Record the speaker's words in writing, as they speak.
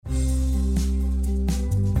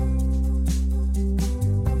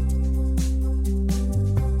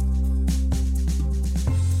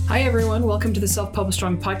everyone, welcome to the Self-Published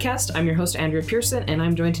Strong podcast. I'm your host, Andrea Pearson, and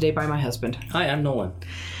I'm joined today by my husband. Hi, I'm Nolan.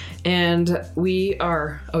 And we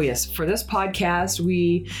are, for this podcast,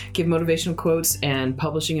 we give motivational quotes and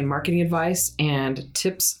publishing and marketing advice and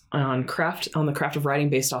tips on the craft of writing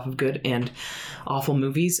based off of good and awful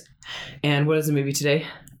movies. And what is the movie today?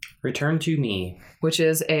 Return to Me. Which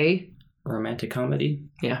is a romantic comedy?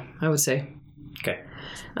 Yeah, I would say. Okay.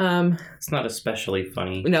 It's not especially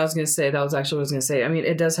funny. No, I was going to say, that was actually what I was going to say. I mean,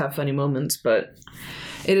 it does have funny moments, but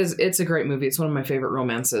it's a great movie. It's one of my favorite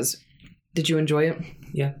romances. Did you enjoy it?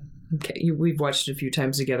 Yeah. Okay. We've watched it a few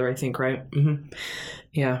times together, I think, right? Mm-hmm.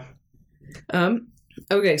 Yeah.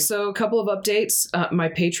 Okay, so a couple of updates. My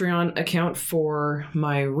Patreon account for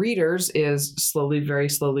my readers is very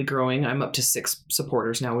slowly growing. I'm up to 6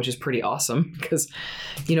 supporters now, which is pretty awesome because,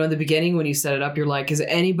 in the beginning when you set it up, you're like, is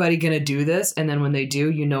anybody going to do this? And then when they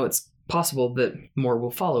do, it's possible that more will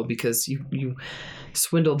follow because you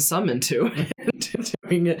swindled some into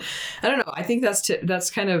doing it. I don't know. I think that's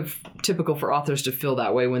kind of typical for authors to feel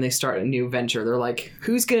that way when they start a new venture. They're like,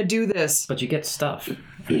 who's going to do this? But you get stuff.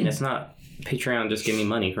 I mean, it's not Patreon just give me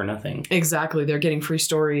money for nothing. Exactly. They're getting free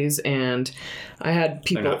stories, and I had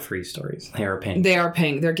people... They're not free stories. They are paying. They are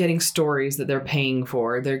paying. They're getting stories that they're paying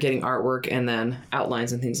for. They're getting artwork and then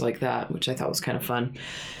outlines and things like that, which I thought was kind of fun.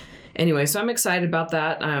 Anyway, so I'm excited about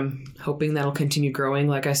that. I'm hoping that'll continue growing.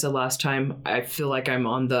 Like I said last time, I feel like I'm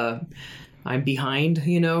behind,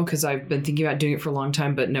 because I've been thinking about doing it for a long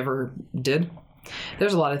time, but never did.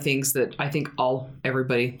 There's a lot of things that I think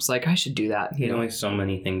everybody's like, I should do that. There's only so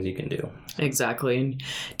many things you can do. Exactly. And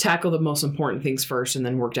tackle the most important things first and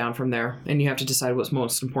then work down from there. And you have to decide what's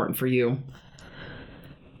most important for you.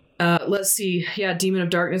 Let's see. Yeah, Demon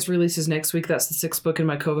of Darkness releases next week. That's the 6th book in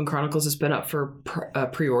my Coven Chronicles. It's been up for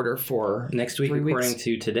pre-order for next week, according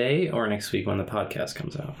to today, or next week when the podcast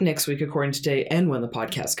comes out? Next week, according to today, and when the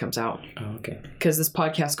podcast comes out. Oh, okay. Because this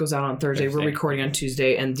podcast goes out on Thursday. We're recording on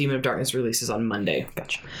Tuesday, and Demon of Darkness releases on Monday.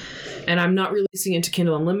 Gotcha. And I'm not releasing it to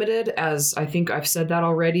Kindle Unlimited, as I think I've said that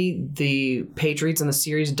already. The page reads on the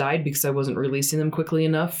series died because I wasn't releasing them quickly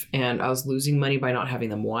enough, and I was losing money by not having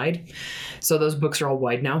them wide. So those books are all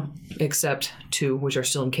wide now, except 2, which are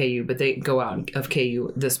still in KU, but they go out of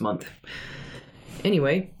KU this month.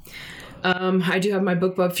 Anyway, I do have my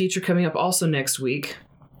BookBub feature coming up also next week.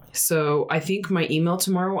 So I think my email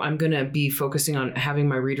tomorrow, I'm going to be focusing on having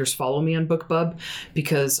my readers follow me on BookBub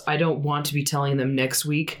because I don't want to be telling them next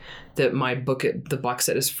week that my book, the box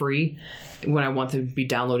set, is free when I want them to be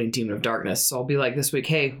downloading Demon of Darkness. So I'll be like this week,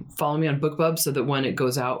 hey, follow me on BookBub so that when it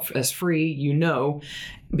goes out as free,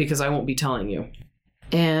 because I won't be telling you.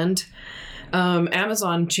 And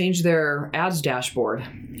Amazon changed their ads dashboard.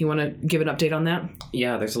 You want to give an update on that?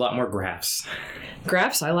 Yeah, there's a lot more graphs.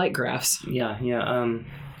 Graphs? I like graphs. Yeah.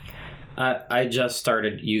 I just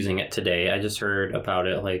started using it today. I just heard about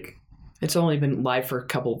it It's only been live for a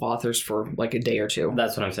couple of authors for a day or 2.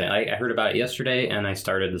 That's what I'm saying. I heard about it yesterday and I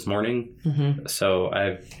started this morning. Mm-hmm. So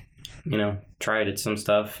I've, tried some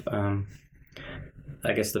stuff.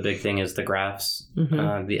 I guess the big thing is the graphs.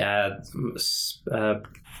 Mm-hmm. The ads,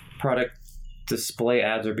 product display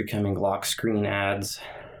ads are becoming lock screen ads.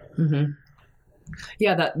 Mm-hmm.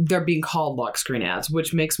 Yeah, that they're being called lock screen ads,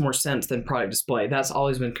 which makes more sense than product display. That's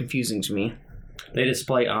always been confusing to me. They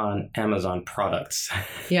display on Amazon products.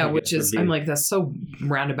 Yeah, which is, I'm like, that's so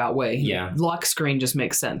roundabout way. Yeah. Lock screen just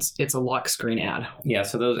makes sense. It's a lock screen ad. Yeah,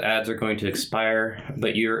 so those ads are going to expire,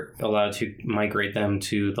 but you're allowed to migrate them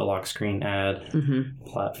to the lock screen ad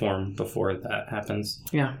platform before that happens.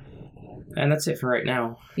 Yeah. And that's it for right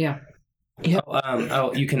now. Yeah. Yep.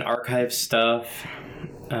 You can archive stuff,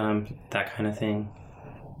 that kind of thing,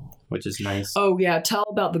 which is nice. Oh, yeah. Tell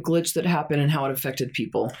about the glitch that happened and how it affected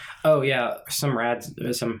people. Oh, yeah. Some ads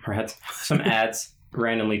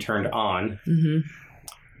randomly turned on. Mm-hmm.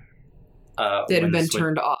 They had been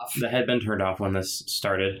turned off. They had been turned off when this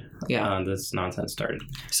started. Yeah. This nonsense started.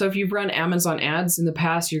 So if you've run Amazon ads in the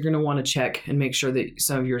past, you're going to want to check and make sure that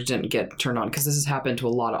some of yours didn't get turned on because this has happened to a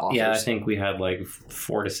lot of authors. Yeah, I think we had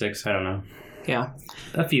 4 to 6. I don't know. Yeah.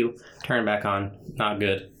 A few turned back on. Not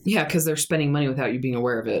good. Yeah, because they're spending money without you being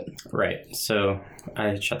aware of it. Right. So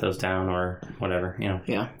I shut those down or whatever,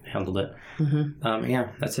 Yeah. handled it. Mm-hmm. Yeah,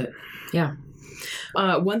 that's it. Yeah.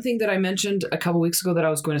 One thing that I mentioned a couple weeks ago that I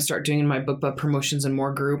was going to start doing in my BookBub Promotions and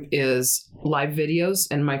More group is live videos.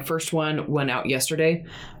 And my first one went out yesterday.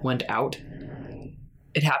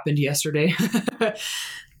 It happened yesterday.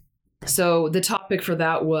 So the topic for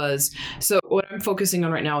that was, what I'm focusing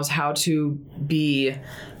on right now is how to be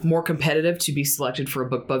more competitive to be selected for a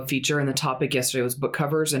BookBub feature. And the topic yesterday was book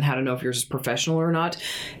covers and how to know if yours is professional or not.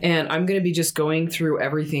 And I'm going to be just going through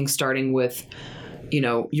everything starting with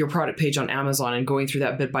your product page on Amazon and going through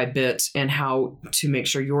that bit by bit and how to make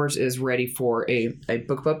sure yours is ready for a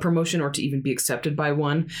BookBub promotion or to even be accepted by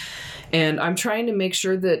one. And I'm trying to make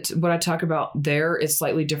sure that what I talk about there is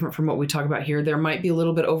slightly different from what we talk about here. There might be a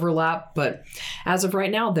little bit overlap, but as of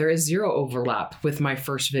right now, there is zero overlap with my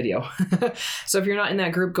first video. So if you're not in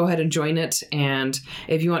that group, go ahead and join it. And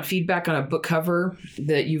if you want feedback on a book cover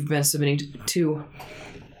that you've been submitting to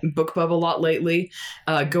BookBub a lot lately,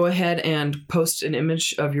 go ahead and post an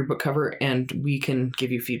image of your book cover and we can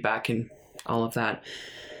give you feedback and all of that.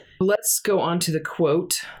 Let's go on to the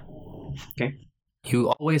quote. Okay. You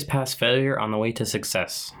always pass failure on the way to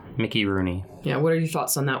success. Mickey Rooney. Yeah, what are your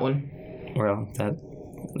thoughts on that one? Well,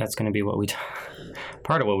 that's going to be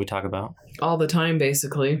part of what we talk about. All the time,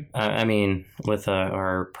 basically. I mean, with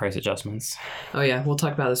our price adjustments. Oh, yeah. We'll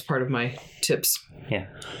talk about this part of my tips. Yeah.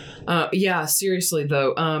 Yeah, seriously,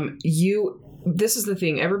 though. This is the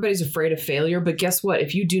thing. Everybody's afraid of failure, but guess what?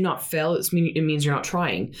 If you do not fail, it means you're not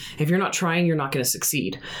trying. If you're not trying, you're not going to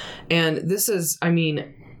succeed. And this is,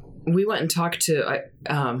 we went and talked to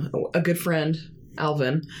a good friend,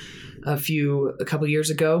 Alvin, a couple years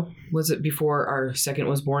ago. Was it before our second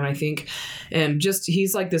was born, I think? And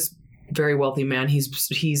he's like this very wealthy man. He's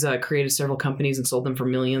created several companies and sold them for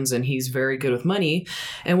millions, and he's very good with money.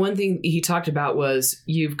 And one thing he talked about was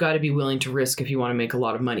you've got to be willing to risk if you want to make a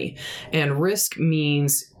lot of money. And risk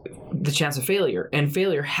means the chance of failure, and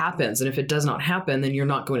failure happens. And if it does not happen, then you're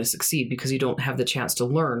not going to succeed because you don't have the chance to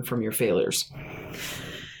learn from your failures.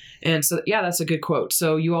 And so, yeah, that's a good quote.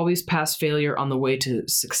 So you always pass failure on the way to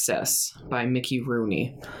success by Mickey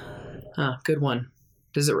Rooney. Good one.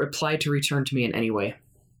 Does it reply to Return to Me in any way?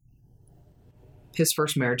 His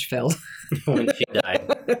first marriage failed. When she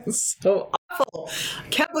died. So awful. I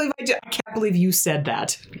can't believe you said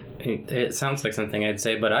that. It sounds like something I'd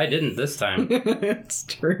say, but I didn't this time. It's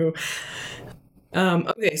true.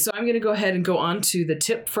 Okay, so I'm going to go ahead and go on to the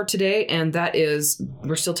tip for today, and that is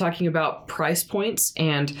we're still talking about price points,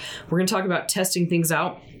 and we're going to talk about testing things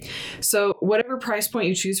out. So whatever price point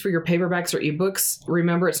you choose for your paperbacks or ebooks,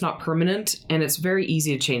 remember it's not permanent, and it's very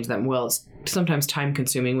easy to change them. Well, it's sometimes time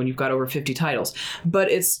consuming when you've got over 50 titles, but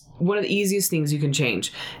it's one of the easiest things you can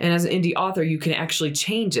change. And as an indie author, you can actually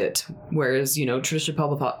change it. Whereas, traditionally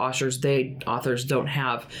published authors don't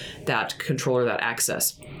have that control or that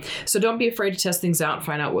access. So don't be afraid to test things out and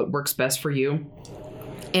find out what works best for you.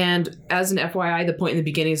 And as an FYI, the point in the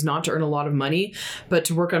beginning is not to earn a lot of money, but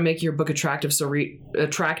to work on making your book attractive so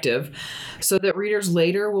that readers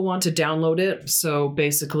later will want to download it. So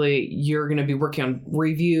basically, you're going to be working on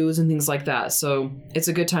reviews and things like that. So it's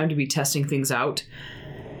a good time to be testing things out.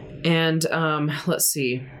 And let's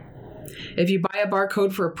see. If you buy a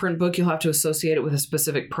barcode for a print book, you'll have to associate it with a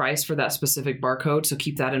specific price for that specific barcode. So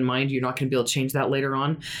keep that in mind. You're not going to be able to change that later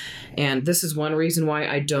on. And this is one reason why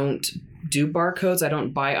I don't do barcodes. I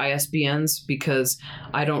don't buy ISBNs because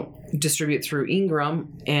I don't distribute through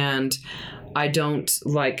Ingram, and I don't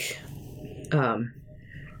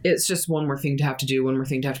it's just one more thing to have to do, one more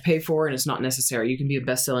thing to have to pay for, and it's not necessary. You can be a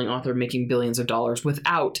best-selling author making billions of dollars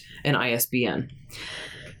without an ISBN.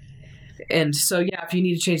 And so, yeah, if you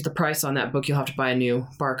need to change the price on that book, you'll have to buy a new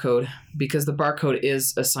barcode because the barcode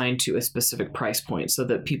is assigned to a specific price point so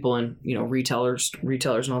that people and, retailers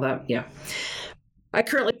and all that. Yeah. I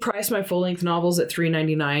currently price my full-length novels at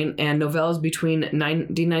 $3.99 and novellas between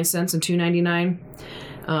 99 cents and $2.99.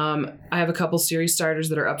 I have a couple series starters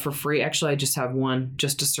that are up for free. Actually, I just have one.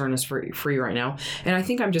 Just Discern is free right now. And I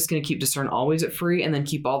think I'm just going to keep Discern always at free and then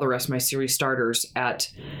keep all the rest of my series starters at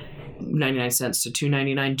 99 cents to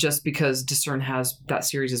 $2.99 just because Discern has that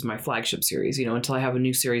series as my flagship series, until I have a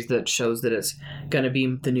new series that shows that it's going to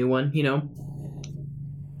be the new one,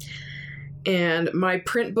 And my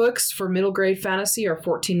print books for middle grade fantasy are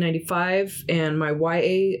 $14.95, and my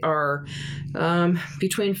YA are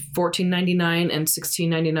between $14.99 and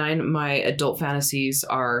 $16.99. My adult fantasies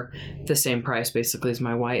are the same price basically as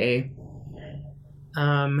my YA.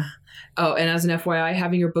 And as an FYI,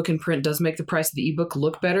 having your book in print does make the price of the ebook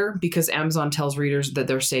look better because Amazon tells readers that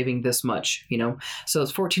they're saving this much, So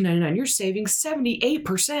it's $14.99. You're saving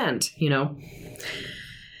 78%,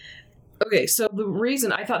 Okay, so the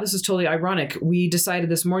reason I thought this was totally ironic, we decided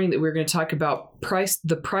this morning that we were going to talk about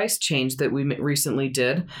the price change that we recently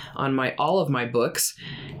did on all of my books,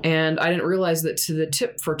 and I didn't realize that the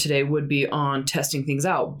tip for today would be on testing things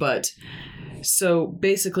out. But So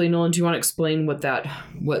basically, Nolan, do you want to explain what that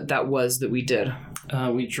was that we did?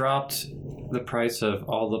 We dropped the price of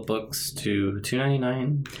all the books to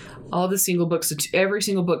 $2.99. All the single books, every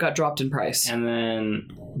single book got dropped in price. And then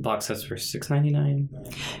box sets were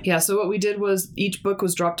 $6.99. Yeah, so what we did was each book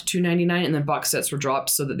was dropped to $2.99, and then box sets were dropped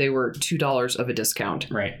so that they were $2 of a discount.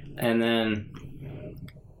 Right. And then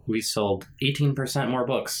we sold 18% more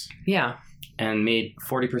books. Yeah. And made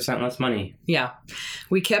 40% less money. Yeah.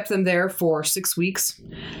 We kept them there for 6 weeks,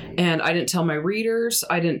 and I didn't tell my readers.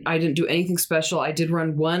 I didn't do anything special. I did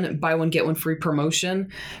run one buy one get one free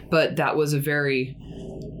promotion, but that was a very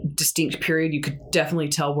distinct period. You could definitely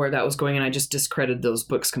tell where that was going, and I just discredited those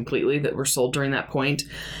books completely that were sold during that point.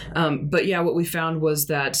 But yeah, what we found was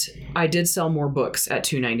that I did sell more books at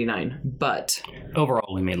 $2.99, but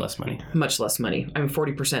overall we made less money. Much less money. I mean,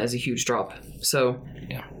 40% is a huge drop. So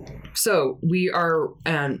yeah. So we are,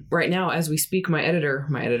 and right now as we speak, my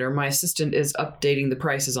assistant is updating the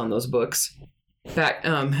prices on those books back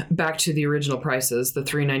to the original prices, the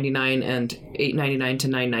 $3.99 and $8.99 to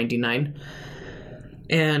 $9.99.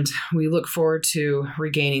 And we look forward to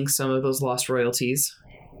regaining some of those lost royalties.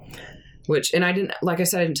 And I didn't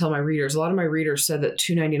tell my readers. A lot of my readers said that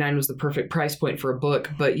 $2.99 was the perfect price point for a book,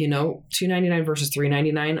 but $2.99 versus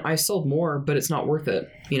 $3.99, I sold more, but it's not worth it.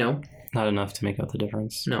 Not enough to make up the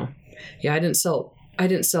difference. No. Yeah, I didn't sell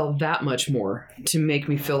that much more to make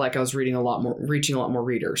me feel like I was reaching a lot more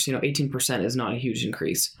readers. 18% is not a huge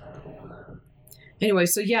increase. Anyway,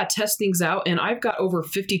 so yeah, test things out. And I've got over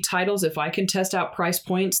 50 titles. If I can test out price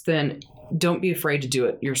points, then don't be afraid to do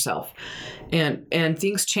it yourself. And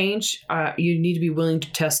things change. You need to be willing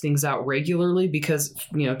to test things out regularly because,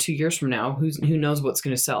 2 years from now, who knows what's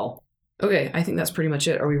going to sell. Okay, I think that's pretty much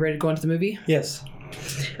it. Are we ready to go into the movie? Yes.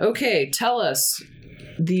 Okay, tell us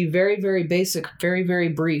the very, very basic, very, very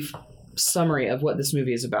brief summary of what this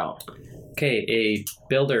movie is about. Okay, a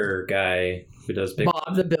builder guy who does big...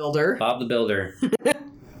 Bob the Builder.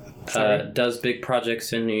 Does big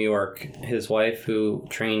projects in New York. His wife, who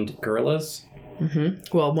trained gorillas.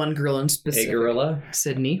 Mm-hmm. Well, one gorilla in specific. A gorilla.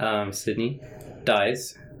 Sydney,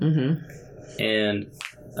 dies. Mm-hmm. And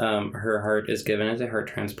her heart is given as a heart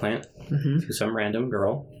transplant to some random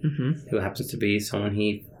girl who happens to be someone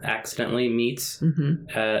he accidentally meets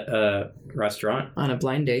at a restaurant. On a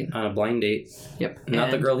blind date. Yep.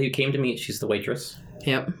 Not the girl he came to meet. She's the waitress.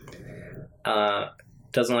 Yep.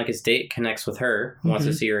 Doesn't like his date, connects with her, wants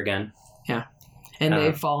to see her again. Yeah. And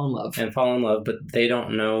they fall in love. But they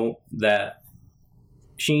don't know that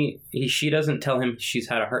she doesn't tell him she's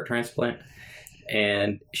had a heart transplant,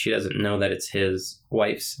 and she doesn't know that it's his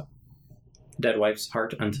dead wife's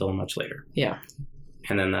heart until much later. Yeah.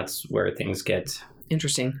 And then that's where things get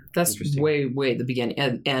interesting. That's way the beginning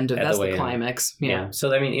end of that's the climax. Yeah.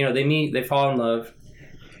 So I mean, they meet, they fall in love,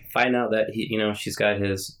 find out that she's got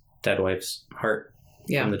his dead wife's heart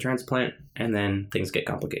from the transplant, and then things get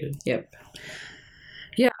complicated. Yep.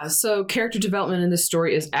 Yeah, so character development in this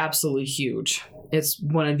story is absolutely huge. It's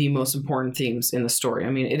one of the most important themes in the story. I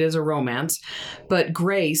mean, it is a romance, but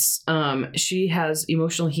Grace, she has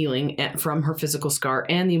emotional healing from her physical scar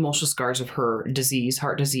and the emotional scars of her disease,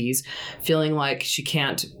 heart disease, feeling like she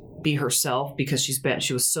can't be herself because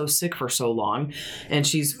she was so sick for so long, and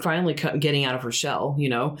she's finally getting out of her shell,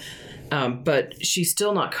 but she's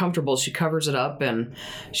still not comfortable. She covers it up, and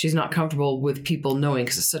she's not comfortable with people knowing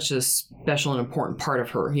because it's such a special and important part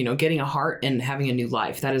of her. Getting a heart and having a new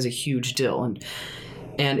life, that is a huge deal, and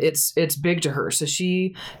it's big to her. So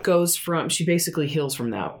she basically heals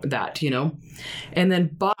from that. And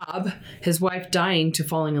then Bob, his wife dying to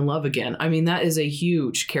falling in love again. I mean, that is a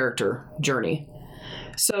huge character journey.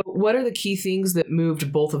 So what are the key things that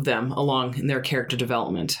moved both of them along in their character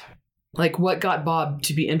development? Like, what got Bob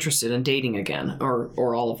to be interested in dating again,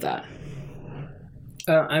 or all of that?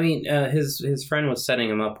 His friend was setting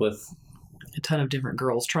him up with a ton of different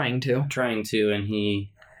girls trying to, and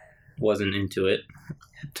he wasn't into it.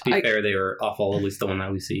 To be fair, they were awful, at least the one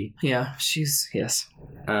that we see. Yeah, yes.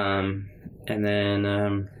 And then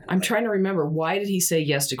I'm trying to remember, why did he say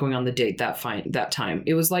yes to going on the date that time?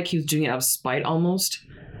 It was like he was doing it out of spite almost.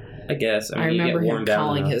 I guess. I remember him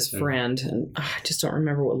calling his friend, and I just don't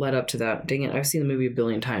remember what led up to that. Dang it, I've seen the movie a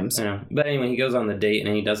billion times. I know. But anyway, he goes on the date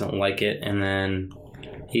and he doesn't like it, and then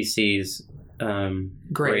he sees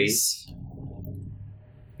Grace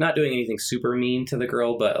not doing anything super mean to the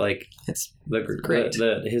girl, but like it's great.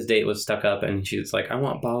 His date was stuck up, and she's like, "I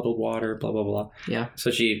want bottled water," blah blah blah. Yeah.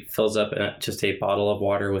 So she fills up just a bottle of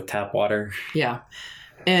water with tap water. Yeah.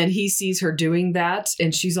 And he sees her doing that,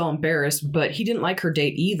 and she's all embarrassed, but he didn't like her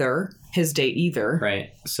date either. his date either. Right.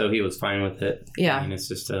 So he was fine with it. Yeah. I mean, it's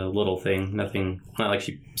just a little thing. Nothing, not like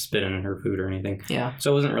she spit in her food or anything. Yeah.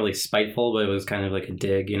 So it wasn't really spiteful, but it was kind of like a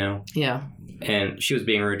dig, you know? Yeah. And she was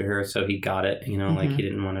being rude to her, so he got it, you know, like Mhm. he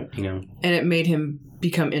didn't want to, you know. And it made him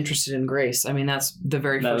become interested in Grace. I mean, that's the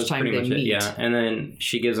very That first was time pretty they much meet. it, yeah. And then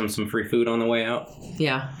she gives him some free food on the way out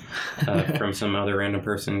Yeah. from some other random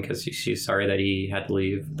person because she's sorry that he had to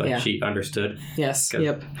leave, but Yeah. she understood. Yes. 'Cause-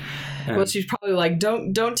 Yep. Well, she's probably like,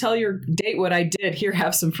 don't tell your date what I did. Here,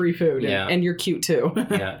 have some free food. Yeah. And you're cute too.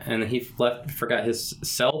 Yeah, and he forgot his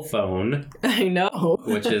cell phone, I know.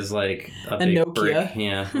 which is like a A big Nokia. brick.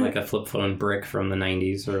 Yeah, like a flip phone brick from the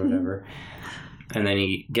 90s or whatever. And then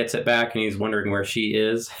he gets it back and he's wondering where she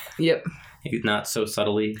is. Yep. He's not so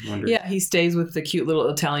subtly wondering. Yeah, he stays with the cute little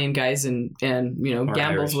Italian guys and Or gambles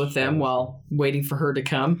Irish, with them yeah. while waiting for her to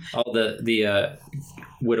come. All the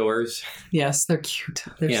widowers. Yes, they're cute.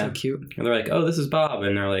 They're Yeah. so cute. And they're like, oh, this is Bob.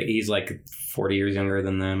 And they're like, he's like 40 years younger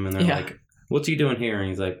than them. And they're Yeah. like, what's he doing here? And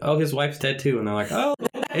he's like, oh, his wife's dead too. And they're like, oh.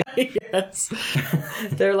 Yes.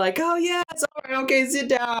 They're like, oh, yeah, it's all right. Okay, sit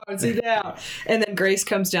down. And then Grace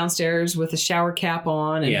comes downstairs with a shower cap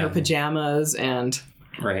on and Yeah. her pajamas. And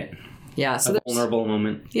Right. yeah, so A there's, vulnerable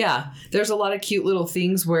moment. yeah, there's a lot of cute little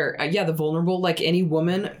things where, the vulnerable, like any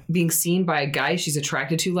woman being seen by a guy she's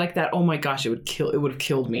attracted to like that. Oh my gosh, it would have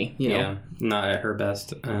killed me. You know? Yeah. Not at her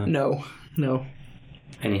best. No.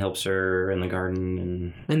 And he helps her in the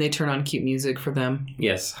garden. And they turn on cute music for them.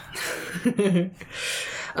 Yes.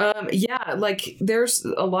 Like there's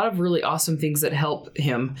a lot of really awesome things that help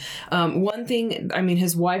him. One thing, I mean,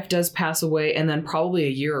 his wife does pass away, and then probably a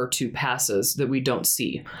year or two passes that we don't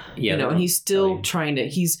see. Yeah. And he's still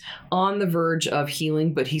he's on the verge of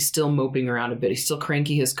healing, but he's still moping around a bit. He's still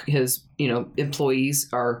cranky. His employees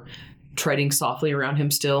are treading softly around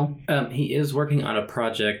him still. He is working on a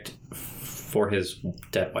project for his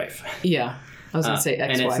dead wife. Yeah. I was going to say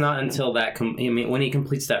ex-wife. And it's not until that, when he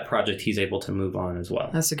completes that project, he's able to move on as well.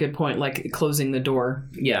 That's a good point, like closing the door.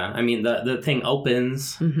 Yeah, I mean, the thing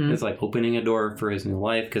opens. Mhm. It's like opening a door for his new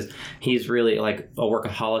life because he's really like a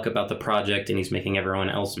workaholic about the project and he's making everyone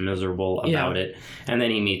else miserable about it. And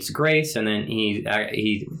then he meets Grace and then he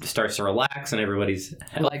starts to relax and everybody's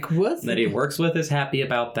Like, what? that he works with is happy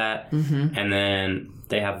about that. Mm-hmm. And then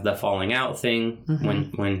they have the falling out thing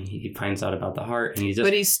Mhm. when he finds out about the heart and he's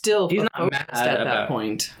But still he's not focused mad at that about-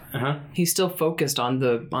 point. uh-huh. He's still focused on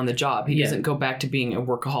the job. He Yeah. doesn't go back to being a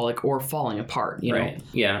workaholic or falling apart, you know? Right.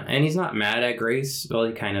 Yeah. And he's not mad at Grace. Well,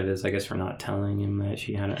 he kind of is, I guess, for not telling him that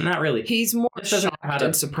she had it. Not really. He's more Just doesn't know how shocked to-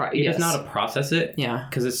 and surprised. He Yes. does not process it Yeah.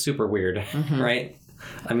 because it's super weird. Mhm. Right.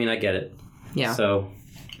 I mean, I get it. Yeah. So,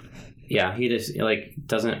 yeah, he just like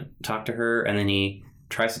doesn't talk to her and then he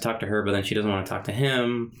tries to talk to her, but then she doesn't want to talk to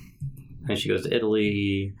him. And she goes to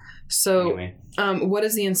Italy. So, Anyway, what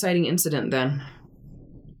is the inciting incident then?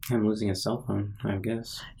 I'm losing his cell phone, I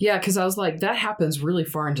guess. Yeah, because I was like, that happens really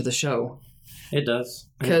far into the show. It does.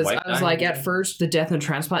 His Because wife I was died. like, at first, the death and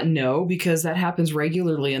transplant, no, because that happens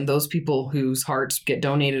regularly, and those people whose hearts get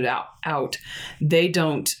donated out, they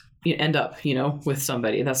don't end up, with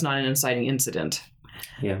somebody. That's not an inciting incident.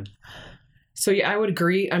 Yeah. So yeah, I would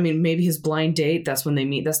agree. I mean, maybe his blind date, that's when they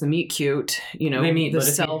meet. That's the meet cute, They meet, the but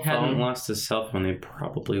if cell he hadn't phone. lost his cell phone, they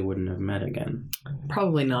probably wouldn't have met again.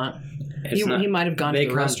 Probably not. It's not- He might have gone to they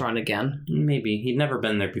the come- restaurant again. Maybe. He'd never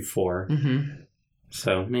been there before. Mm-hmm.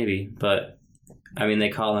 So maybe. But, I mean, they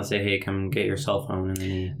call and say, hey, come get your cell phone. And then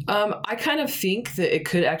he... I kind of think that it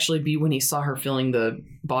could actually be when he saw her filling the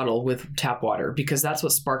bottle with tap water, because that's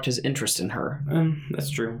what sparked his interest in her.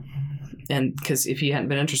 That's true. And because if he hadn't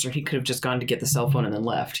been interested, he could have just gone to get the cell phone and then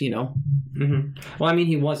left, Mm-hmm. Well, I mean,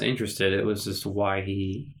 he was interested. It was just why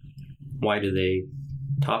do they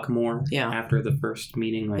talk more after the first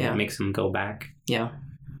meeting? Like, it makes him go back. Yeah.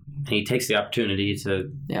 And he takes the opportunity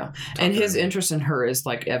to... Yeah. And his interest in her is,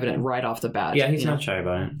 like, evident right off the bat. Yeah, he's not shy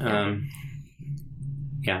about it.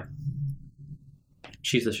 Yeah.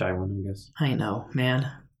 She's the shy one, I guess. I know, man.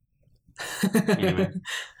 Anyway.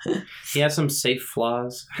 He has some safe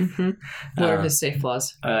flaws. Mm-hmm. What are his safe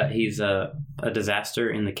flaws? He's a disaster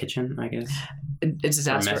in the kitchen, I guess. It's a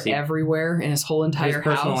disaster messy. everywhere in his whole entire His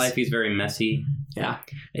personal house. life, he's very messy. Yeah.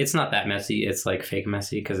 It's not that messy. It's like fake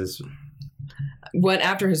messy because it's...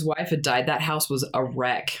 After his wife had died, that house was a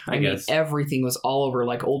wreck. I mean, guess. everything was all over,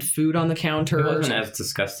 like old food on the counter. It wasn't as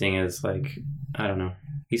disgusting as, like, I don't know.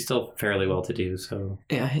 He's still fairly well-to-do, so...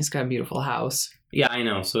 Yeah, he's got a beautiful house. Yeah, I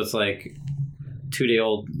know. So it's like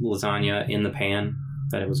 2-day-old lasagna in the pan.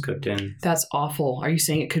 that it was cooked in. That's awful. Are you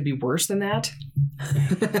saying it could be worse than that?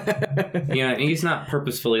 Yeah, and he's not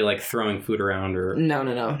purposefully like throwing food around or No.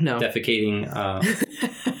 defecating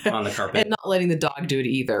on the carpet. And not letting the dog do it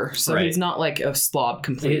either. So Right. he's not like a slob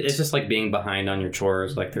complete. It's just like being behind on your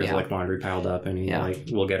chores. Like there's Yeah. like laundry piled up, and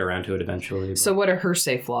we'll get around to it eventually. But... So what are her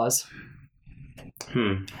safe flaws? I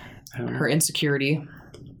don't know. Her insecurity.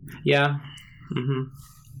 Yeah. Mm-hmm.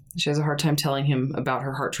 She has a hard time telling him about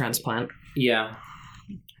her heart transplant. Yeah.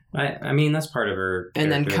 I mean, that's part of her.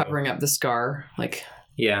 And then character, covering up the scar. Like,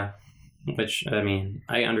 yeah. Which, I mean,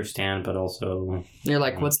 I understand, but also... you're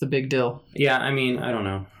like, what's the big deal? Yeah, I mean, I don't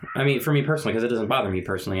know. I mean, for me personally, because it doesn't bother me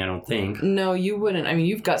personally, I don't think. No, you wouldn't. I mean,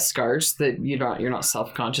 you've got scars that you're not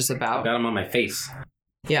self-conscious I've about. got them on my face.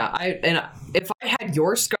 Yeah, if I had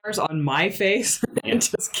your scars on my face, Yeah.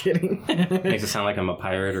 just kidding. Makes it sound like I'm a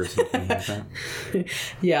pirate or something like that.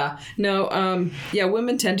 Yeah, no,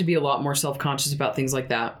 women tend to be a lot more self-conscious about things like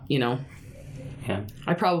that, you know. Yeah.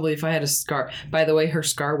 I probably, if I had a scar, by the way, her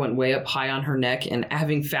scar went way up high on her neck, and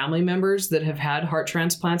having family members that have had heart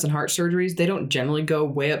transplants and heart surgeries, they don't generally go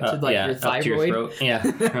way up to your Up to thyroid. your throat.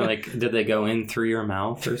 Yeah. Or like, did they go in through your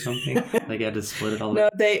mouth or something? Like, had to split it all No,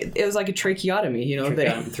 it was like a tracheotomy, you know.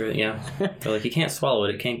 through, yeah. They're like, you can't swallow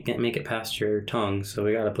it. It can't make it past your tongue, so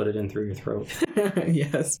we got to put it in through your throat.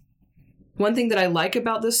 Yes. One thing that I like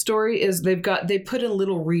about this story is they put in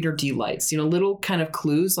little reader delights, you know, little kind of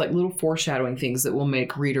clues, like little foreshadowing things that will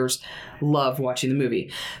make readers love watching the movie.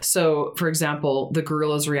 So, for example, the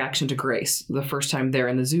gorilla's reaction to Grace the first time they're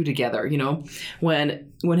in the zoo together, you know,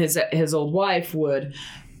 when his old wife would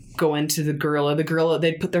go into the gorilla,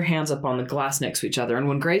 they'd put their hands up on the glass next to each other. And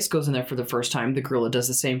when Grace goes in there for the first time, the gorilla does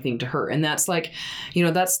the same thing to her. And that's like, you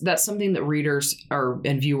know, that's something that readers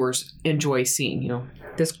and viewers enjoy seeing, you know.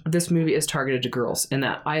 This movie is targeted to girls, and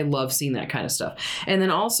that I love seeing that kind of stuff. And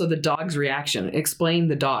then also the dog's reaction. Explain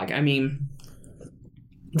the dog. I mean,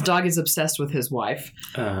 the dog is obsessed with his wife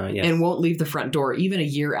Yes. and won't leave the front door even a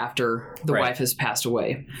year after the Right. wife has passed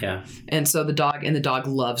away. Yeah. And so the dog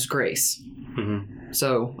loves Grace. Mm-hmm.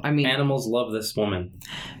 So, I mean, Animals love this woman.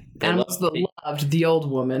 animals loved the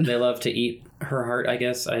old woman. They love to eat her heart, I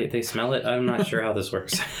guess. They smell it. I'm not sure how this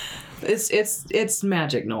works. It's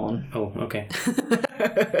magic, Nolan. Oh, okay.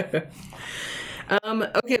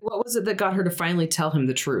 Okay, what was it that got her to finally tell him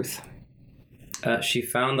the truth? She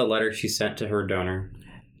found the letter she sent to her donor.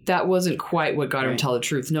 That wasn't quite what got her to Right. tell the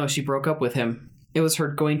truth. No, she broke up with him. It was her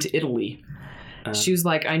going to Italy. She was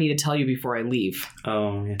like, I need to tell you before I leave.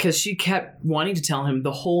 Oh, yeah. Because she kept wanting to tell him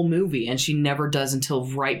the whole movie, and she never does until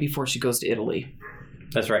right before she goes to Italy.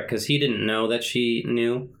 That's right, because he didn't know that she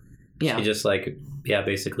knew. Yeah. She just,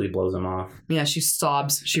 basically blows him off. Yeah, she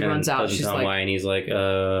sobs. She And runs out. doesn't She's tell him like, why, and he's like,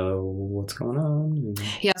 what's going on?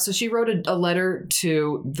 yeah, so she wrote a letter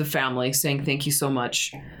to the family saying thank you so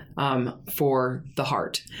much for the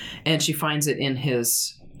heart. And she finds it in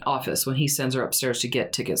his office when he sends her upstairs to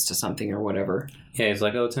get tickets to something or whatever. Yeah, he's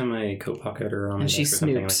like, it's in my coat pocket or on my And she desk or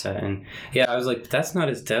something like snoops. that. And yeah, I was like, that's not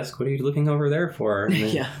his desk. What are you looking over there for? And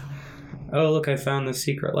then, Yeah. oh, look, I found this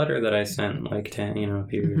secret letter that I sent a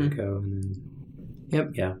few years ago. And then,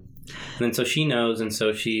 Yep. Yeah. And then so she knows, and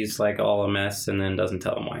so she's like all a mess and then doesn't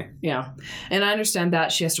tell him why. Yeah. And I understand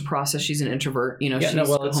that. She has to process. She's an introvert. You know, Yeah, she no, needs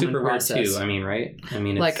to well, go it's home and super weird process. too. I mean, right? I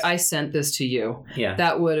mean, it's, Like, I sent this to you. yeah.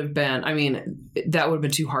 That would have been, that would have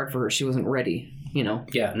been too hard for her. She wasn't ready, you know.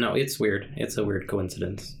 Yeah, no, it's weird. It's a weird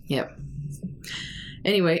coincidence. Yep.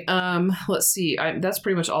 Anyway, let's see. That's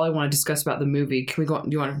pretty much all I want to discuss about the movie. Can we go on?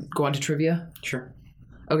 Do you want to go on to trivia? Sure.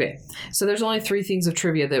 Okay. So there's only 3 things of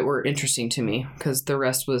trivia that were interesting to me because the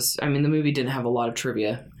rest was, the movie didn't have a lot of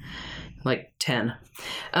trivia. Like 10.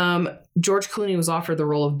 George Clooney was offered the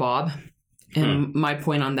role of Bob. And my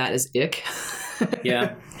point on that is ick.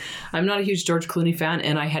 Yeah. I'm not a huge George Clooney fan,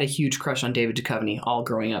 and I had a huge crush on David Duchovny all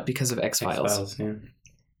growing up because of X-Files. X-Files, yeah.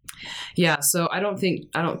 Yeah, so I don't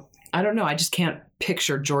know. I just can't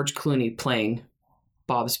picture George Clooney playing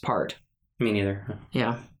Bob's part. Me neither.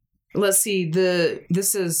 Yeah. Let's see.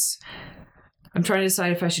 I'm trying to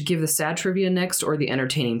decide if I should give the sad trivia next or the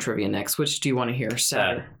entertaining trivia next. Which do you want to hear?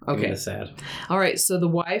 Sad. Okay. It's sad. All right. So the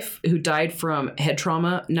wife who died from head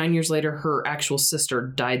trauma, 9 years later, her actual sister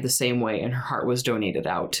died the same way, and her heart was donated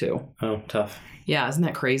out too. Oh, tough. Yeah, isn't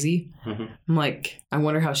that crazy? Mm-hmm. I'm like, I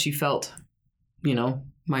wonder how she felt. You know,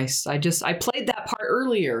 I played that part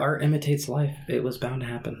earlier. Art imitates life. It was bound to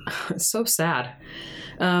happen. It's so sad.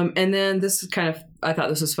 And then this is I thought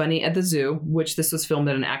this was funny at the zoo, which this was filmed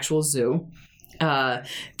at an actual zoo.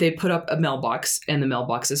 They put up a mailbox, and the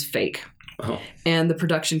mailbox is fake. Oh. And the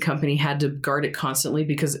production company had to guard it constantly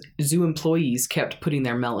because zoo employees kept putting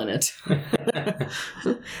their Mel in it.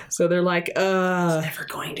 So they're like, It's never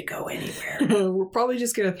going to go anywhere. we're probably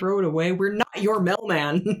just going to throw it away. We're not your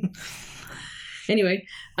mailman. Anyway,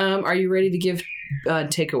 are you ready to give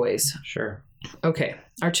takeaways? Sure. Okay.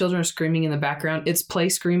 Our children are screaming in the background. It's play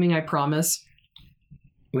screaming, I promise.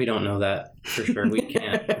 We don't know that for sure. We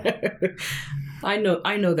can't. I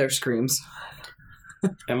know their screams.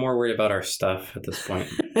 I'm more worried about our stuff at this point.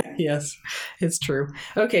 Yes, it's true.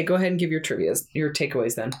 Okay, go ahead and give your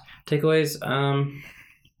takeaways then. Takeaways.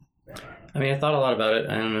 I mean, I thought a lot about it.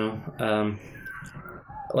 I don't know.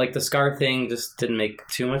 Like the scar thing just didn't make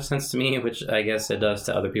too much sense to me, which I guess it does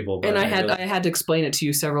to other people. But And I had to explain it to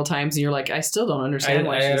you several times, and you're like, I still don't understand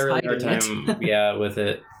why I had she's a really hard hiding time. it. Yeah, with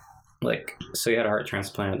it. Like, so you had a heart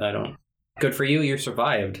transplant. Good for you. You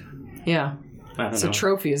survived. Yeah, I don't it's know. a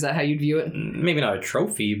trophy. Is that how you'd view it? Maybe not a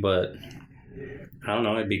trophy, but I don't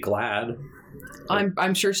know. I'd be glad.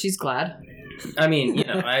 I'm sure she's glad. I mean,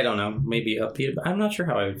 I don't know. Maybe upbeat. I'm not sure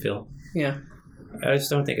how I would feel. Yeah. I just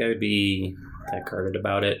don't think I would be that guarded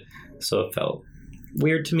about it. So it felt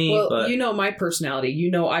weird to me. Well, but you know my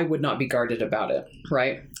personality. I would not be guarded about it,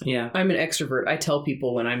 right? yeah. I'm an extrovert. I tell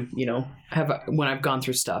people when I'm, when I've gone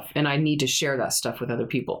through stuff, and I need to share that stuff with other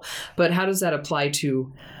people. But how does that apply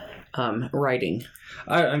to writing?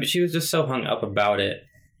 I mean, she was just so hung up about it.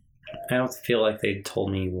 I don't feel like they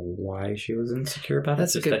told me why she was insecure about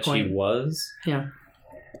That's it. a Just good that point. she was. Yeah.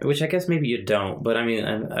 Which I guess maybe you don't. But I mean,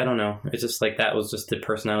 I don't know. It's just like that was just the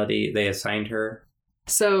personality they assigned her.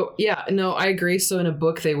 So yeah, no, I agree. So in a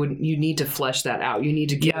book, you need to flesh that out. You need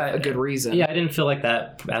to give a good reason. Yeah, I didn't feel like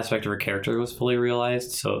that aspect of her character was fully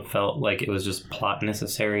realized. So it felt like it was just plot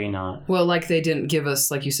necessary, not... Well, like they didn't give us,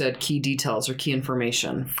 like you said, key details or key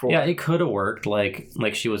information for... Yeah, it could have worked. Like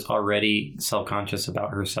she was already self-conscious about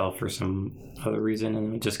herself for some other reason,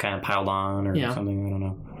 and it just kind of piled on or something.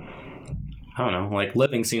 I don't know. Like,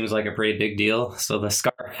 living seems like a pretty big deal, so the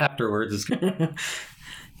scar afterwards is...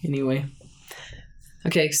 Anyway.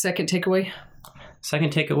 Okay, second takeaway?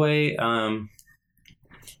 Second takeaway, I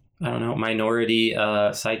don't know, minority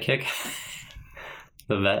sidekick.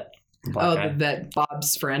 The vet. The vet,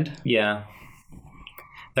 Bob's friend. Yeah.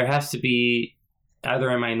 There has to be either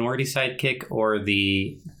a minority sidekick or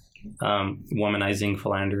the womanizing,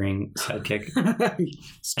 philandering sidekick.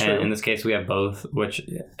 It's true. And in this case, we have both, which...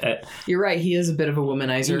 You're right, he is a bit of a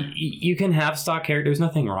womanizer. You can have stock characters. There's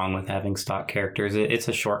nothing wrong with having stock characters. It's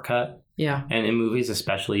a shortcut. Yeah. And in movies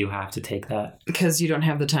especially, you have to take that. Because you don't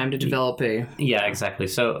have the time to develop a... Yeah, exactly.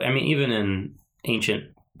 So, I mean, even in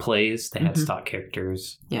ancient plays, they had stock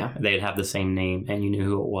characters. Yeah. They'd have the same name, and you knew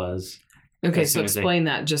who it was. Okay, so explain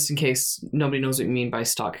that just in case nobody knows what you mean by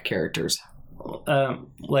stock characters.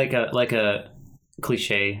 Like a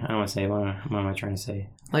cliche. I don't want to say, what am I trying to say?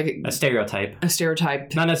 Like a stereotype. A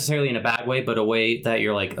stereotype. Not necessarily in a bad way, but a way that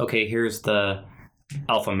you're like, okay, here's the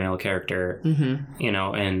alpha male character,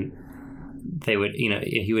 and they would,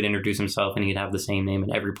 he would introduce himself and he'd have the same name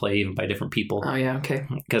in every play, even by different people. Oh, yeah, okay.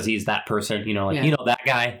 Because he's that person, that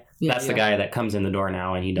guy. Yeah, that's the guy that comes in the door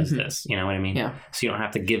now and he does this. You know what I mean? Yeah. So you don't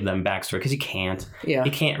have to give them backstory because you can't. Yeah.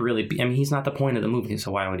 He can't really be. I mean, he's not the point of the movie,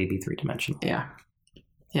 so why would he be three-dimensional? Yeah.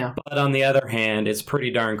 Yeah. But on the other hand, it's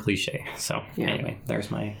pretty darn cliche. So anyway,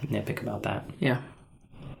 there's my nitpick about that. Yeah.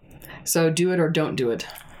 So do it or don't do it.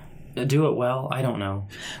 Do it well? I don't know.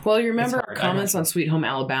 Well, you remember our comments on Sweet Home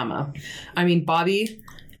Alabama. I mean, Bobby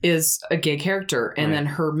is a gay character, and then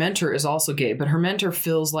her mentor is also gay, but her mentor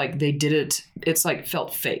feels like they did it, it's like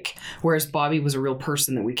felt fake, whereas Bobby was a real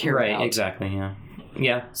person that we care about. Right, exactly, yeah.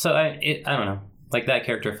 Yeah, so I don't know. Like, that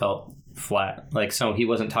character felt flat. Like, so he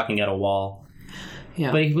wasn't talking at a wall.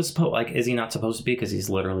 Yeah. But he was is he not supposed to be? Because he's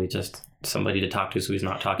literally just somebody to talk to, so he's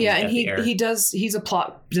not talking and he's a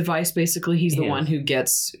plot device, basically. He's the one who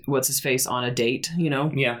gets what's-his-face on a date,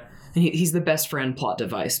 Yeah. And he's the best friend plot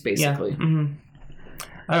device, basically. Yeah. Mm-hmm.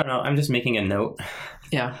 I don't know. I'm just making a note.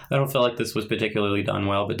 Yeah. I don't feel like this was particularly done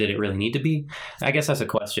well, but did it really need to be? I guess that's a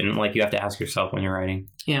question. Like, you have to ask yourself when you're writing.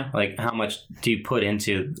 Yeah. Like, how much do you put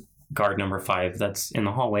into guard number 5 that's in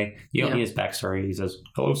the hallway? You don't need his backstory. He says,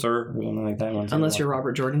 "Hello, sir," or something like that. Unless you're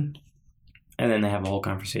Robert Jordan. And then they have a whole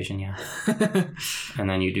conversation, yeah. And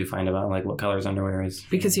then you do find about, like, what color his underwear is.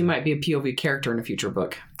 Because he might be a POV character in a future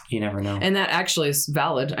book. You never know. And that actually is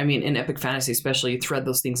valid. I mean, in epic fantasy especially, you thread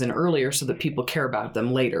those things in earlier so that people care about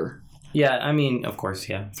them later. Yeah, I mean, of course,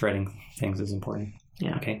 yeah. Threading things is important.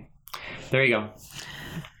 Yeah. Okay. There you go.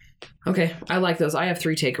 Okay, I like those. I have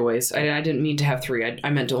 3 takeaways. I didn't mean to have 3. I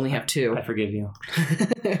meant to only have 2. I forgive you.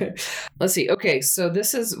 Let's see. Okay, so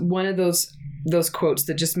this is one of those quotes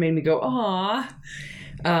that just made me go, "Aw."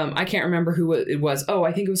 I can't remember who it was. Oh,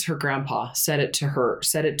 I think it was her grandpa said it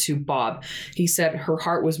to Bob. He said her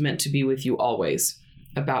heart was meant to be with you always,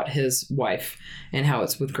 about his wife and how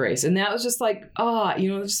it's with Grace. And that was just like,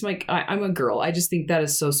 just like, I'm a girl. I just think that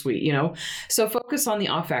is so sweet, So focus on the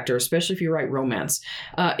off factor, especially if you write romance.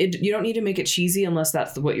 You don't need to make it cheesy unless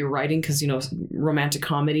that's what you're writing, because, romantic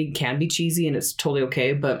comedy can be cheesy and it's totally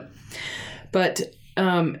okay. But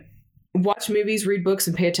watch movies, read books,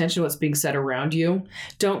 and pay attention to what's being said around you.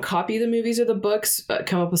 Don't copy the movies or the books.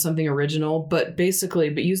 Come up with something original, but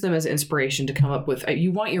use them as inspiration to come up with.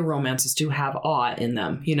 You want your romances to have awe in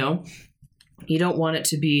them. You don't want it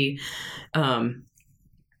to be.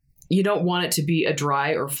 You don't want it to be a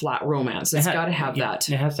dry or flat romance. It's got to have that.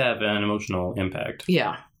 It has to have an emotional impact.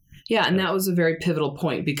 Yeah, and that was a very pivotal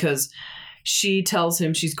point, because she tells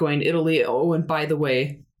him she's going to Italy. Oh, and by the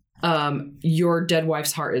way, your dead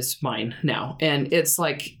wife's heart is mine now. And it's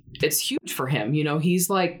like, it's huge for him. He's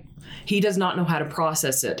like, he does not know how to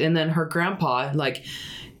process it. And then her grandpa, like,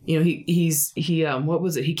 what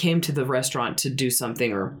was it? He came to the restaurant to do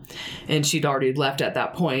something, and she'd already left at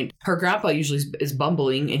that point. Her grandpa usually is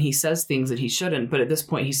bumbling and he says things that he shouldn't, but at this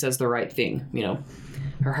point he says the right thing.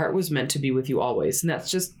 Her heart was meant to be with you always. And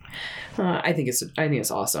that's just, I think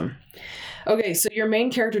it's awesome. Okay, so your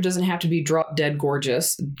main character doesn't have to be drop dead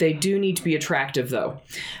gorgeous. They do need to be attractive, though.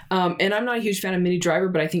 And I'm not a huge fan of Minnie Driver,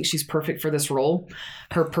 but I think she's perfect for this role.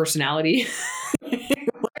 Her personality. Why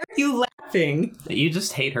are you laughing? You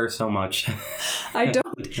just hate her so much. I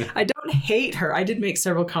don't hate her. I did make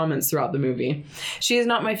several comments throughout the movie. She is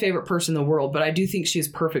not my favorite person in the world, but I do think she's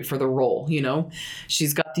perfect for the role.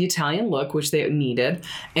 She's got the Italian look, which they needed,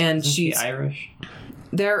 and she's Irish.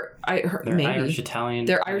 They're maybe Irish Italian.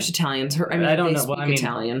 They're Irish Italians. I don't know.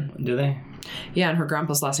 Italian. Do they? Yeah, and her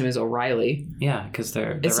grandpa's last name is O'Reilly. Yeah, because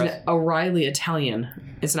it's an O'Reilly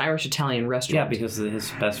Italian. It's an Irish Italian restaurant. Yeah, because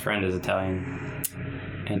his best friend is Italian,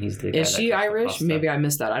 and he's the guy. Is she Irish? Maybe I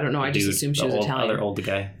missed that. I don't know. I just assumed she was Italian. Other old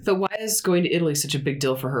guy. But why is going to Italy such a big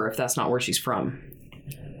deal for her if that's not where she's from?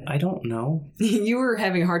 I don't know. You were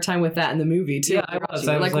having a hard time with that in the movie, too. Yeah, I was.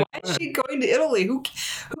 I was like, why is she going to Italy? Who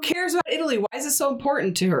cares about Italy? Why is it so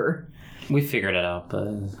important to her? We figured it out, but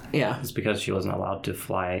yeah, it's because she wasn't allowed to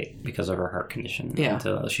fly because of her heart condition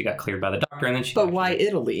until she got cleared by the doctor, and then she. But why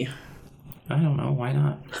Italy? I don't know. Why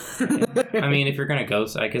not? I mean, if you're gonna go,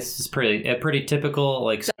 I guess it's pretty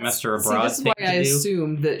typical semester abroad. This is why I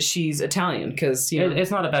assume that she's Italian, because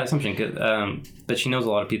it's not a bad assumption. But she knows a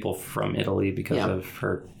lot of people from Italy because of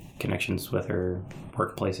her connections with her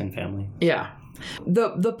workplace and family. Yeah.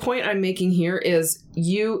 The point I'm making here is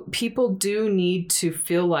people do need to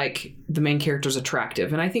feel like the main character's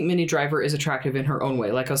attractive. And I think Minnie Driver is attractive in her own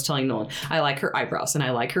way. Like I was telling Nolan, I like her eyebrows and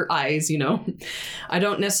I like her eyes, I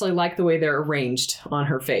don't necessarily like the way they're arranged on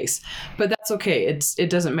her face, but that's okay. It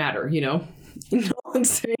doesn't matter, Nolan's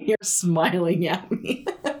sitting here smiling at me.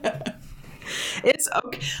 It's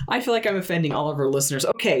okay. I feel like I'm offending all of our listeners.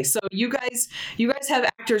 Okay, so you guys have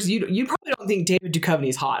actors. You probably don't think David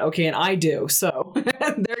Duchovny's hot, okay, and I do. So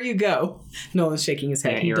there you go. Nolan's shaking his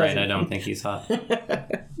head. Yeah, you're right. I don't think he's hot.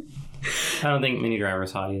 I don't think Minnie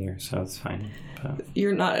Driver's hot either, so it's fine. But...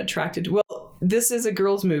 You're not attracted. Well, this is a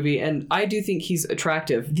girl's movie, and I do think he's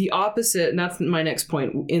attractive. The opposite, and that's my next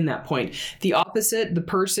point in that point. The opposite, the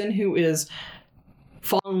person who is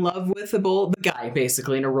fall in love with the guy,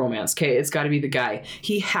 basically, in a romance. Okay, it's got to be the guy.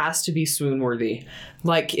 He has to be swoon worthy.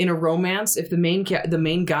 Like in a romance, if the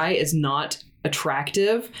main guy is not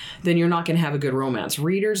attractive, then you're not going to have a good romance.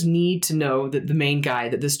 Readers need to know that the main guy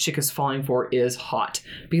that this chick is falling for is hot,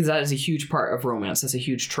 because that is a huge part of romance. That's a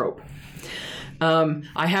huge trope.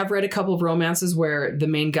 I have read a couple of romances where the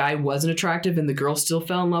main guy wasn't attractive and the girl still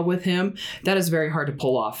fell in love with him. That is very hard to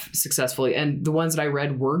pull off successfully. And the ones that I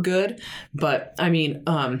read were good. But, I mean,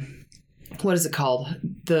 what is it called?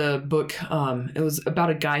 The book, it was about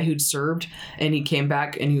a guy who'd served and he came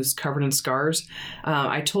back and he was covered in scars.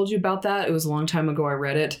 I told you about that. It was a long time ago I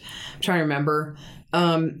read it. I'm trying to remember.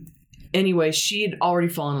 Anyway, she'd already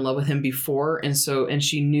fallen in love with him before, and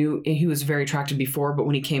she knew he was very attractive before, but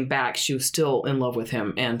when he came back, she was still in love with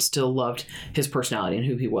him and still loved his personality and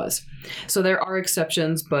who he was. So there are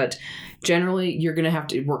exceptions, but generally you're going to have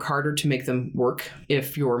to work harder to make them work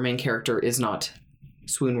if your main character is not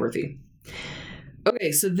swoon-worthy.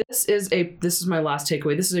 Okay, so this is my last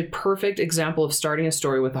takeaway. This is a perfect example of starting a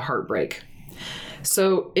story with a heartbreak.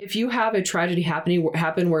 So if you have a tragedy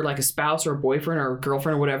happen where like a spouse or a boyfriend or a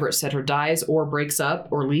girlfriend or whatever, et cetera, dies or breaks up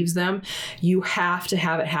or leaves them, you have to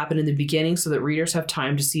have it happen in the beginning so that readers have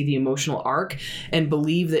time to see the emotional arc and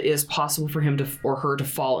believe that it is possible for him or her to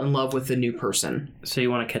fall in love with the new person. So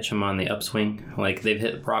you want to catch them on the upswing, like they've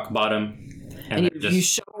hit rock bottom. And you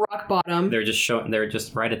show rock bottom. They're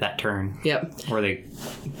just right at that turn. Yep. Where they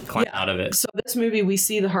climb out of it. So this movie, we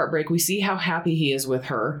see the heartbreak. We see how happy he is with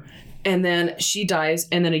her. And then she dies,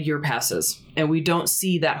 and then a year passes. And we don't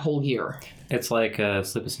see that whole year. It's like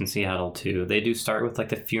Sleepless in Seattle, too. They do start with, like,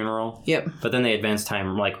 the funeral. Yep. But then they advance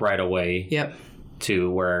time, like, right away. Yep.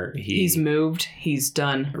 To where he's moved. He's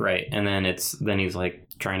done. Right. And then he's, like,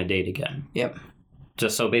 trying to date again. Yep.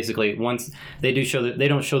 Just so basically, once they do show they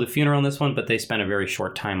don't show the funeral in this one, but they spend a very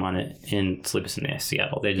short time on it in Sleepless in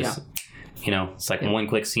Seattle. They just, it's like one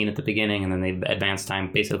quick scene at the beginning, and then they advance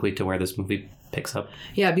time basically to where this movie picks up.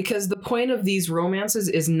 Yeah, because the point of these romances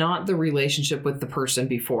is not the relationship with the person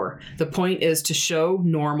before. The point is to show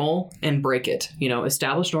normal and break it.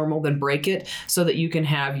 Establish normal, then break it so that you can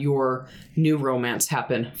have your new romance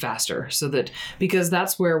happen faster. Because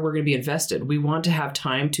that's where we're going to be invested. We want to have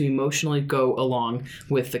time to emotionally go along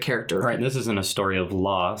with the character. Right. This isn't a story of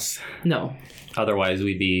loss. No. Otherwise,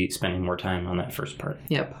 we'd be spending more time on that first part.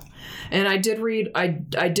 Yep. And I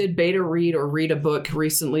did beta read a book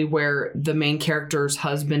recently where the main character's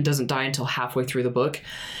husband doesn't die until halfway through the book.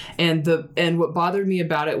 And what bothered me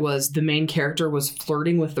about it was the main character was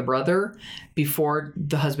flirting with the brother before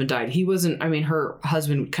the husband died. Her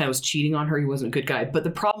husband kind of was cheating on her. He wasn't a good guy. But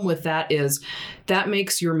the problem with that is that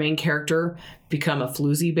makes your main character become a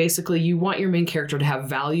floozy, basically. You want your main character to have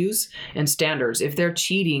values and standards. If they're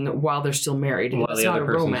cheating while they're still married, well, it's the not other a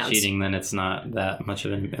person's romance. Cheating, then it's not that much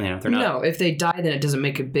of an... they're not... No, if they die, then it doesn't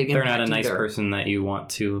make a big impact. They're not a nice either. person that you want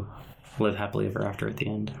to live happily ever after at the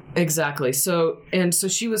end. Exactly. So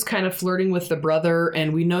she was kind of flirting with the brother,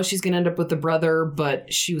 and we know she's going to end up with the brother,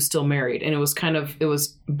 but she was still married, and it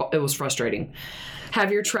was frustrating.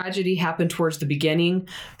 Have your tragedy happen towards the beginning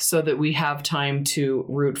so that we have time to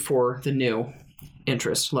root for the new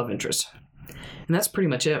love interest. And that's pretty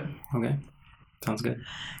much it. Okay. Sounds good.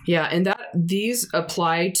 Yeah, and these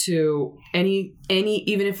apply to any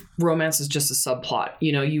even if romance is just a subplot.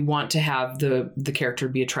 You want to have the character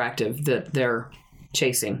be attractive that they're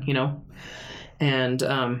chasing,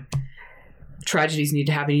 and tragedies need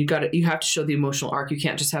to happen. You have to show the emotional arc. You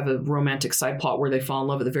can't just have a romantic side plot where they fall in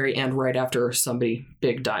love at the very end right after somebody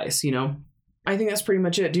big dies, I think that's pretty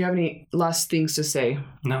much it. Do you have any last things to say?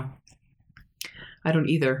 No. I don't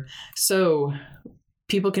either. So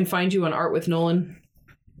people can find you on Art with Nolan.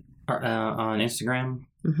 On Instagram,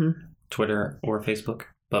 Twitter, or Facebook,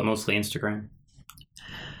 but mostly Instagram.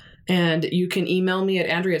 And you can email me at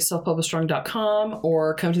Andrea@selfpublishstrong.com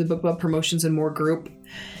or come to the Book Club Promotions and More group.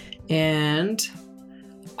 And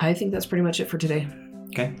I think that's pretty much it for today.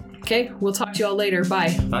 Okay. Okay, we'll talk to you all later.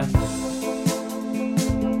 Bye. Bye.